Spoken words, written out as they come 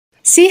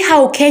See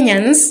how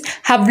Kenyans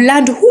have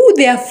learned who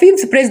their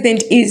 5th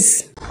president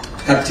is.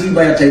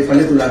 Katiba ya taifa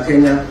letu la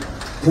Kenya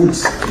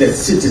puts the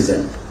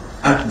citizen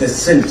at the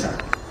center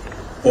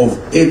of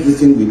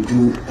everything we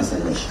do as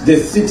a nation. The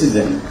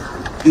citizen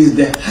is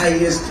the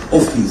highest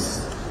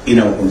office in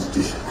our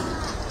constitution.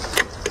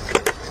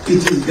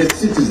 It is the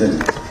citizen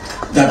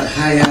that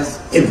hires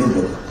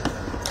everybody.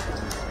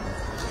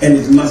 And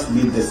it must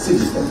be the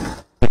citizen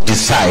who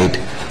decide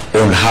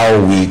on how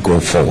we go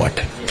forward.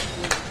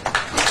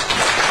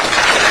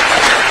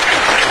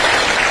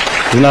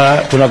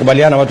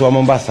 Tunakubaliana watu wa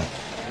Mombasa.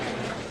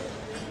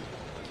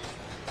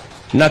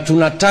 Na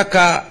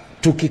tunataka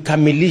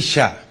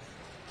tukikamilisha,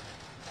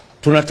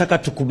 tunataka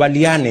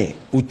tukubaliane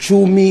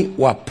uchumi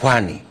wa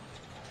pwani.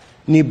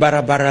 Ni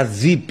barabara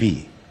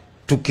zipi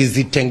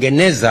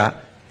tukizitengeneza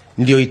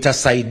ndio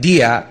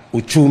itasaidia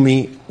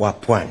uchumi wa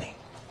pwani?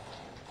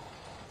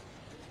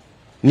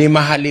 Ni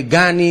mahali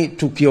gani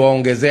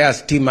tukiwaongezea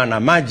stima na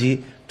maji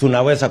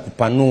tunaweza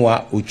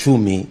kupanua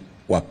uchumi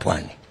wa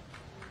pwani?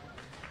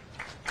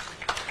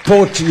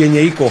 Port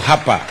yenye iko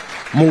hapa,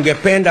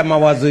 mungependa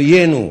mawazo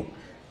yenu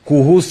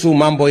kuhusu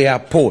mambo ya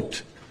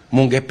port,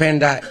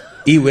 mungependa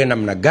iwe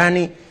namna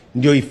gani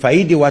ndio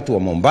ifaidi watu wa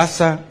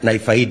Mombasa na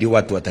ifaidi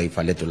watu wa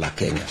taifa letu la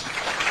Kenya?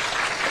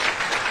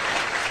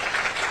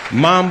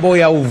 Mambo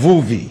ya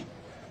uvuvi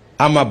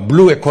ama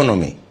blue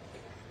economy,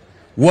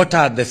 what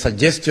are the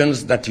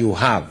suggestions that you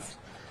have?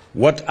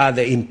 What are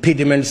the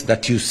impediments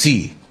that you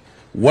see?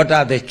 What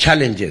are the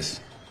challenges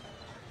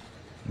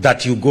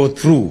that you go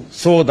through,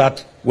 so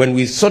that when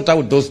we sort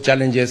out those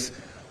challenges,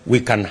 we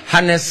can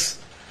harness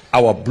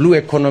our blue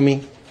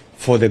economy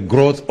for the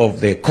growth of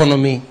the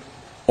economy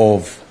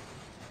of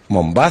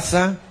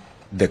Mombasa,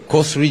 the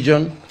coast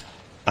region,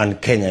 and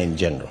Kenya in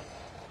general.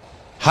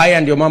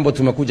 Haya ndio mambo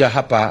tumekuja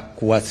hapa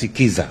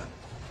kuwasikiza.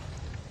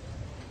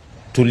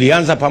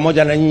 Tulianza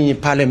pamoja na nyinyi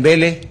pale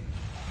mbele,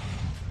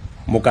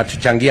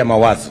 mkatuchangia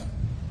mawazo.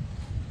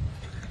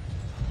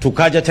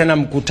 Tukaja tena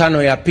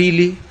mkutano ya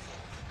pili,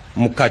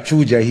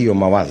 mkachuja hiyo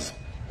mawazo.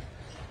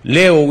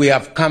 Leo we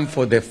have come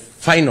for the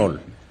final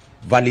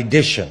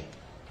validation.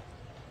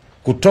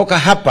 Kutoka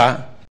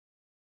hapa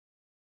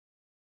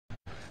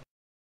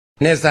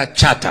neza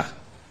chata.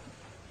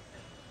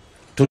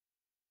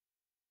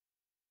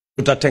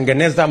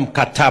 Tutatengeneza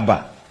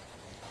mkataba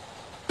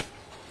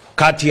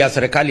kati ya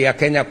serikali ya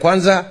Kenya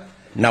kwanza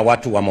na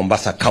watu wa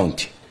Mombasa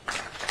County.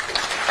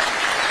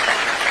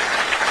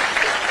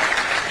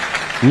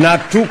 Na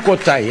tuko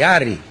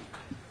tayari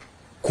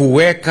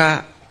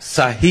kuweka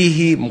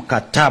sahihi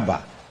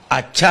mkataba,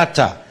 a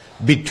charter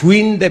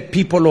between the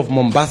people of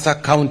Mombasa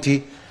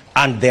County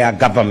and their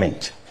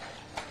government.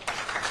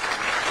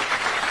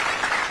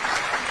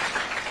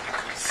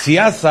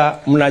 Siasa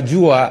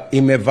mnajua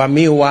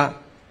imevamiwa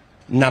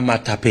na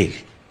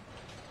matapeli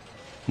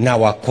na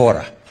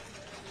wakora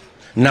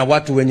na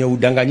watu wenye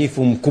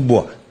udanganyifu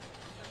mkubwa.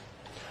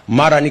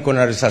 Mara niko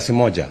na risasi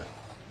moja,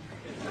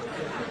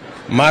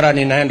 mara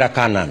ninaenda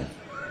Canaan,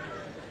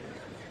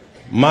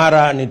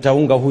 mara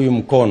nitaunga huyu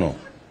mkono.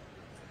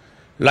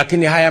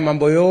 Lakini haya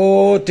mambo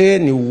yote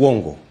ni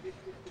uongo.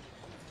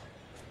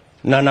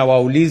 Na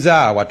nawauliza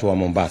watu wa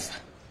Mombasa,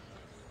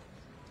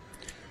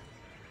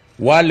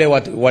 wale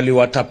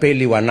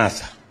waliwatapeli wa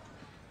NASA,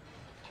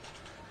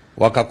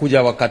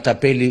 wakakuja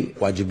wakatapeli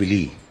wa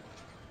Jubilee,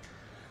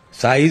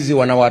 saa hizi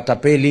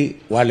wanawatapeli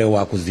wale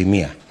wa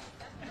kuzimia.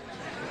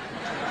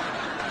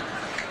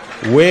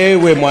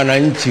 Wewe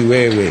mwananchi,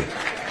 wewe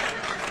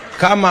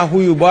kama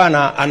huyu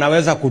bwana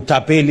anaweza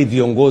kutapeli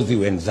viongozi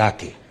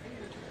wenzake,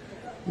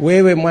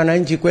 wewe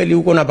mwananchi kweli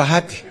uko na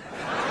bahati?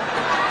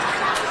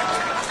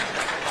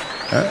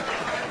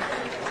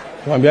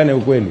 Tuambiane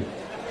ukweli.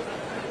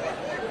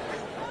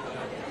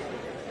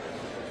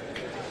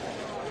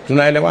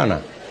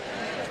 Tunaelewana?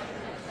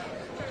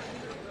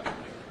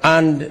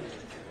 And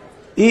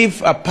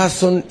if a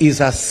person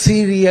is a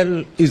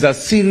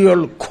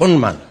serial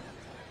conman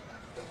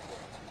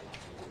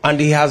and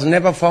he has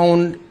never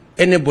found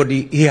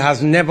anybody he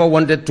has never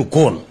wanted to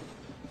con,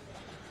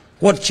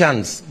 what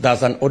chance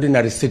does an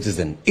ordinary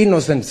citizen,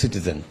 innocent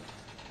citizen,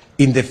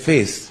 in the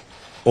face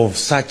of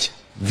such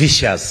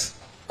vicious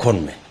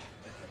conmen?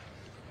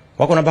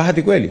 Wako na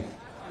bahati kweli?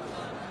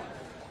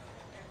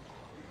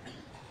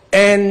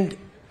 And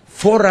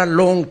for a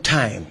long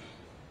time,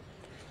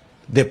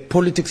 the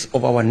politics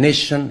of our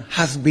nation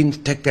has been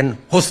taken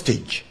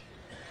hostage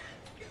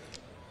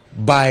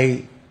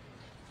by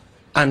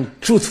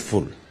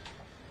untruthful,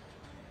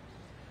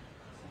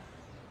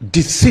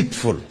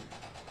 deceitful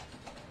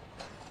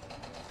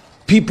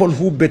people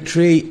who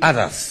betray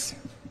others.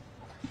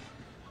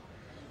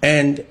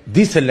 And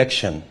this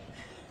election,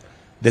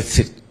 the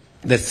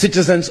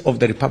citizens of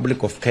the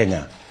Republic of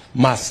Kenya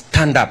must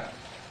stand up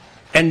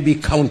and be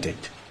counted,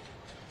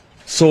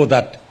 so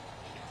that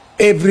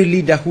every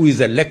leader who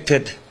is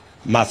elected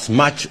must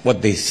match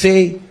what they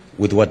say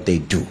with what they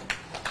do.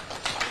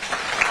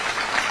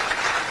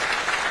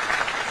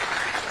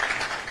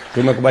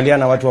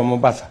 Tumekubaliana watu wa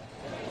Mombasa?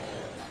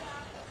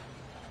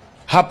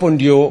 Hapo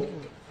ndio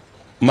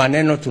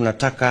maneno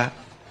tunataka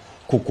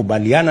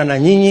kukubaliana na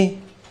nyinyi,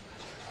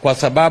 kwa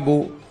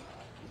sababu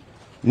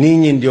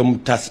ninyi ndio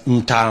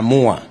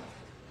mtaamua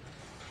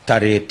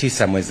tarehe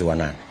 9 mwezi wa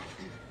 8.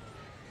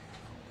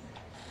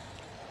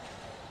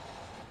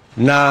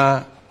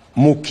 Na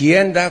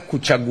mukienda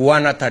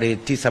kuchaguana tarehe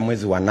 9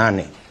 mwezi wa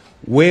 8,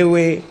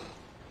 wewe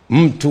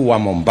mtu wa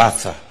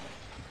Mombasa,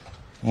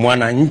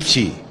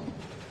 mwananchi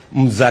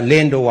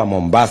mzalendo wa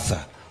Mombasa,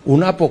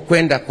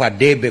 unapokwenda kwa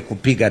debe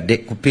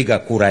kupiga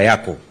kura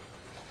yako,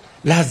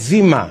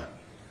 lazima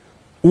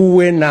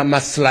uwe na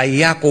maslahi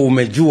yako.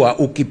 Umejua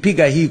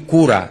ukipiga hii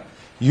kura,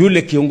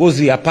 yule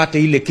kiongozi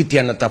apate ile kiti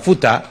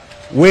anatafuta,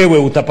 wewe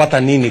utapata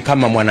nini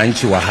kama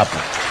mwananchi wa hapa?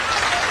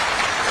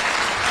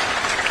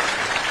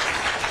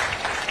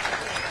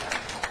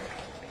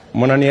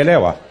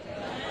 Mnanielewa?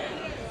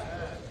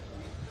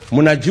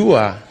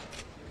 Mnajua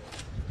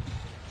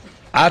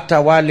hata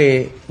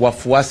wale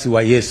wafuasi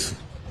wa Yesu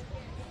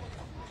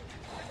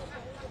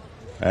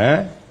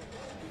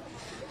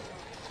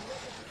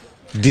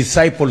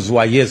disciples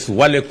wa Yesu,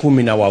 wale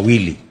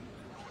 12,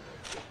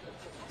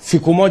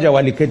 siku moja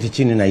waliketi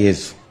chini na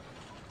Yesu,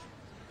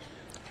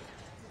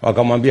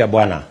 wakamwambia,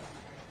 Bwana,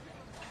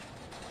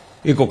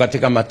 iko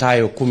katika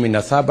Mathayo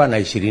 17 na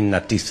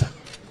 29.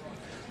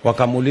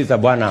 Wakamuuliza,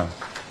 Bwana,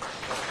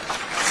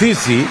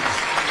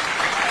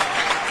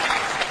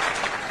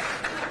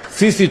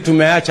 sisi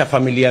tumeacha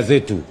familia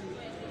zetu,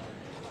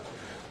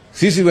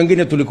 sisi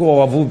wengine tulikuwa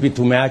wavuvi,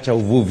 tumeacha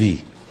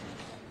uvuvi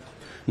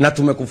na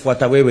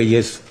tumekufuata wewe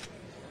Yesu.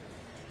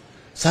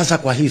 Sasa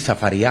kwa hii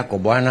safari yako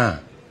Bwana,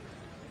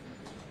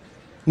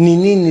 ni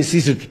nini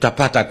sisi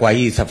tutapata kwa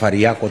hii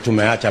safari yako?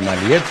 Tumeacha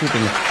mali yetu,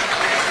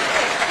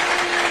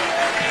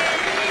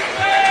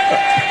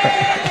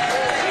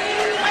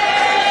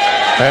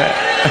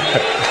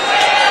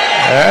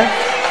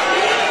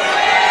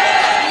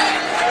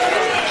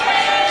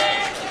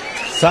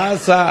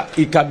 Sasa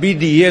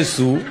ikabidi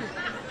Yesu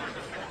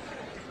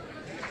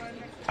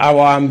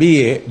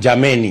awaambie,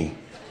 jameni,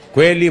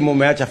 kweli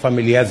mumeacha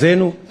familia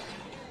zenu,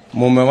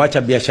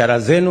 mumewacha biashara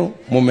zenu,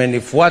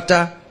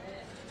 mumenifuata,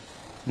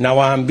 na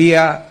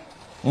waambia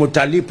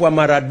mtalipwa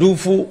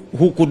maradufu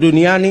huku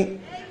duniani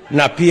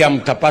na pia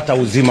mtapata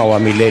uzima wa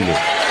milele.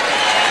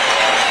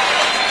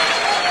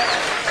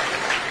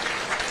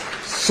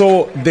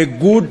 So the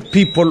good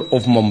people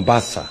of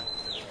Mombasa,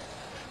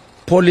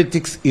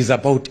 politics is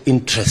about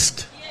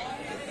interest.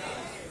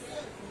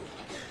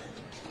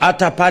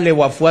 Hata pale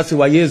wafuasi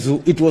wa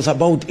Yesu, it was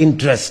about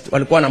interest.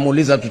 Walikuwa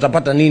wanamuuliza,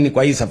 tutapata nini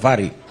kwa hii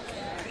safari?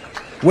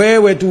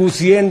 Wewe tu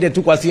usiende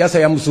tu kwa siasa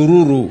ya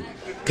msururu,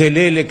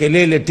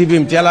 kelele, TV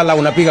mtialala,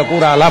 unapiga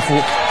kura alafu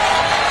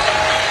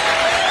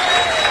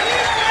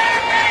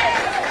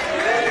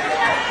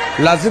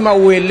lazima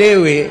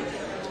uelewe,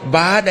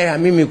 baada ya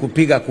mimi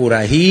kupiga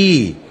kura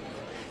hii,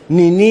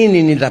 ni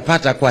nini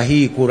nitapata kwa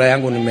hii kura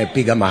yangu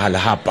nimepiga mahala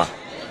hapa.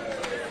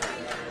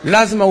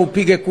 Lazima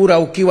upige kura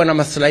ukiwa na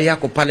maslahi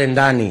yako pale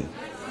ndani.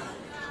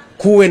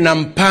 Kuwe na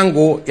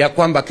mpango ya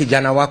kwamba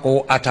kijana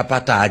wako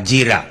atapata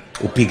ajira,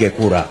 upige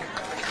kura.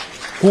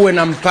 Kuwe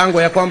na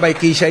mpango ya kwamba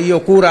ikiisha hiyo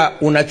kura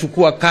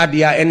unachukua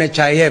kadi ya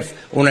NHIF,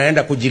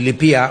 unaenda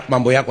kujilipia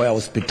mambo yako ya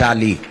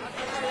hospitali.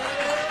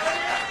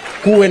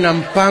 Kuwe na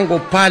mpango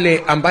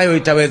pale ambayo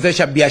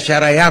itawezesha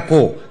biashara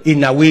yako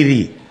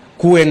inawiri.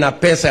 Kuwe na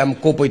pesa ya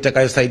mkopo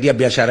itakayosaidia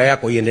biashara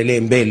yako iendelee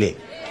mbele.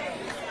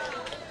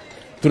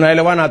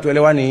 Tunaelewana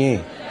hatuelewani?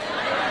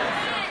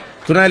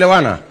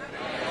 Tunaelewana?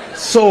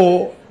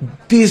 So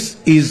this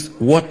is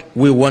what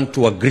we want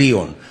to agree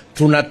on.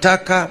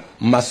 Tunataka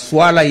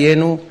maswala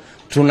yenu,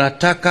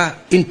 tunataka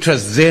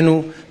interest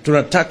zenu,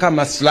 tunataka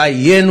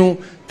maslahi yenu,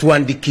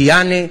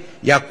 tuandikiane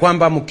ya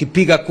kwamba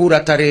mkipiga kura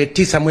tarehe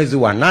 9 mwezi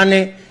wa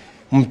 8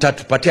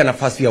 mtatupatia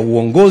nafasi ya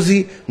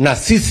uongozi, na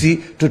sisi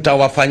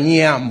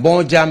tutawafanyia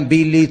 1,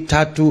 2,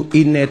 3,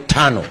 4,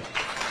 5.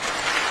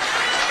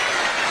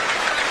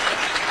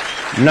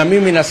 Na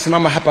mimi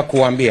nasimama hapa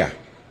kuambia,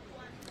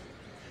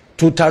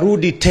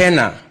 tutarudi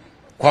tena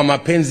kwa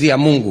mapenzi ya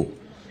Mungu,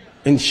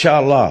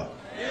 inshallah,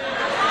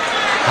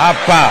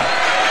 hapa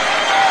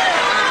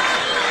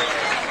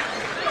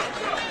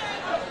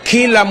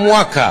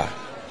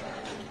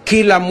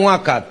kila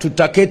mwaka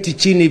tutaketi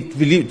chini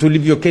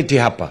tulivyoketi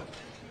hapa,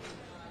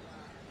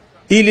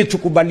 ili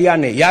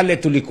tukubaliane yale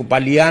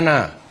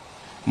tulikubaliana.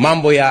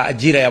 Mambo ya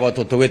ajira ya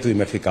watoto wetu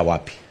imefika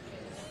wapi?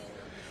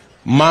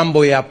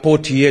 Mambo ya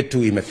poti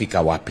yetu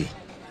imefika wapi?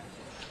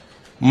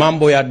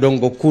 Mambo ya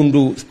Dongo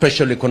Kundu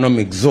Special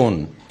Economic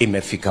Zone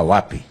imefika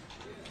wapi?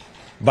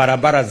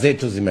 Barabara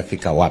zetu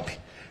zimefika wapi?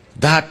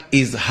 That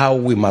is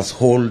how we must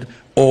hold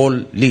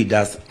all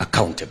leaders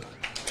accountable.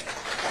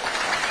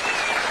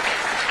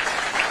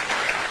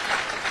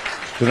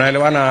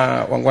 Tunaelewana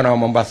wangwana wa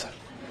Mombasa?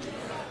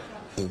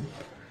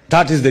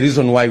 That is the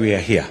reason why we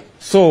are here.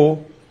 So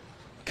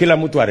kila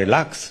mtu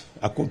relax,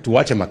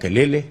 tuache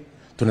makelele,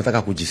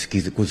 tunataka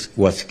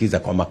kuwasikiza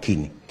kwa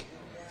makini.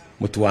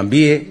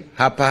 Mtuambie,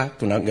 hapa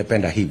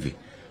tunangependa hivi,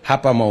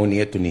 hapa maoni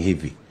yetu ni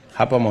hivi,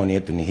 hapa maoni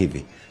yetu ni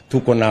hivi.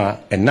 Tuko na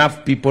enough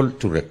people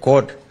to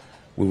record.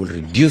 We will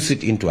reduce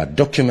it into a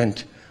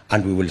document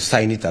and we will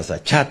sign it as a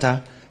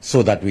charter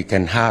so that we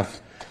can have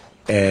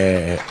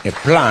a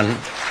plan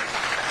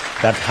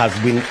that has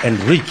been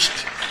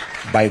enriched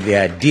by the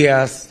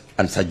ideas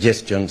and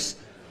suggestions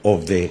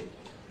of the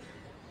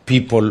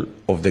people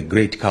of the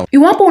great county.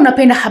 Iwapo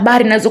unapenda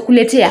habari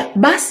nazokuletea,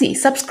 basi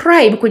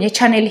subscribe kwenye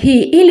channel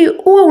hii ili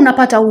uwe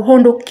unapata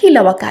uhondo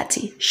kila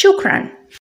wakati. Shukran.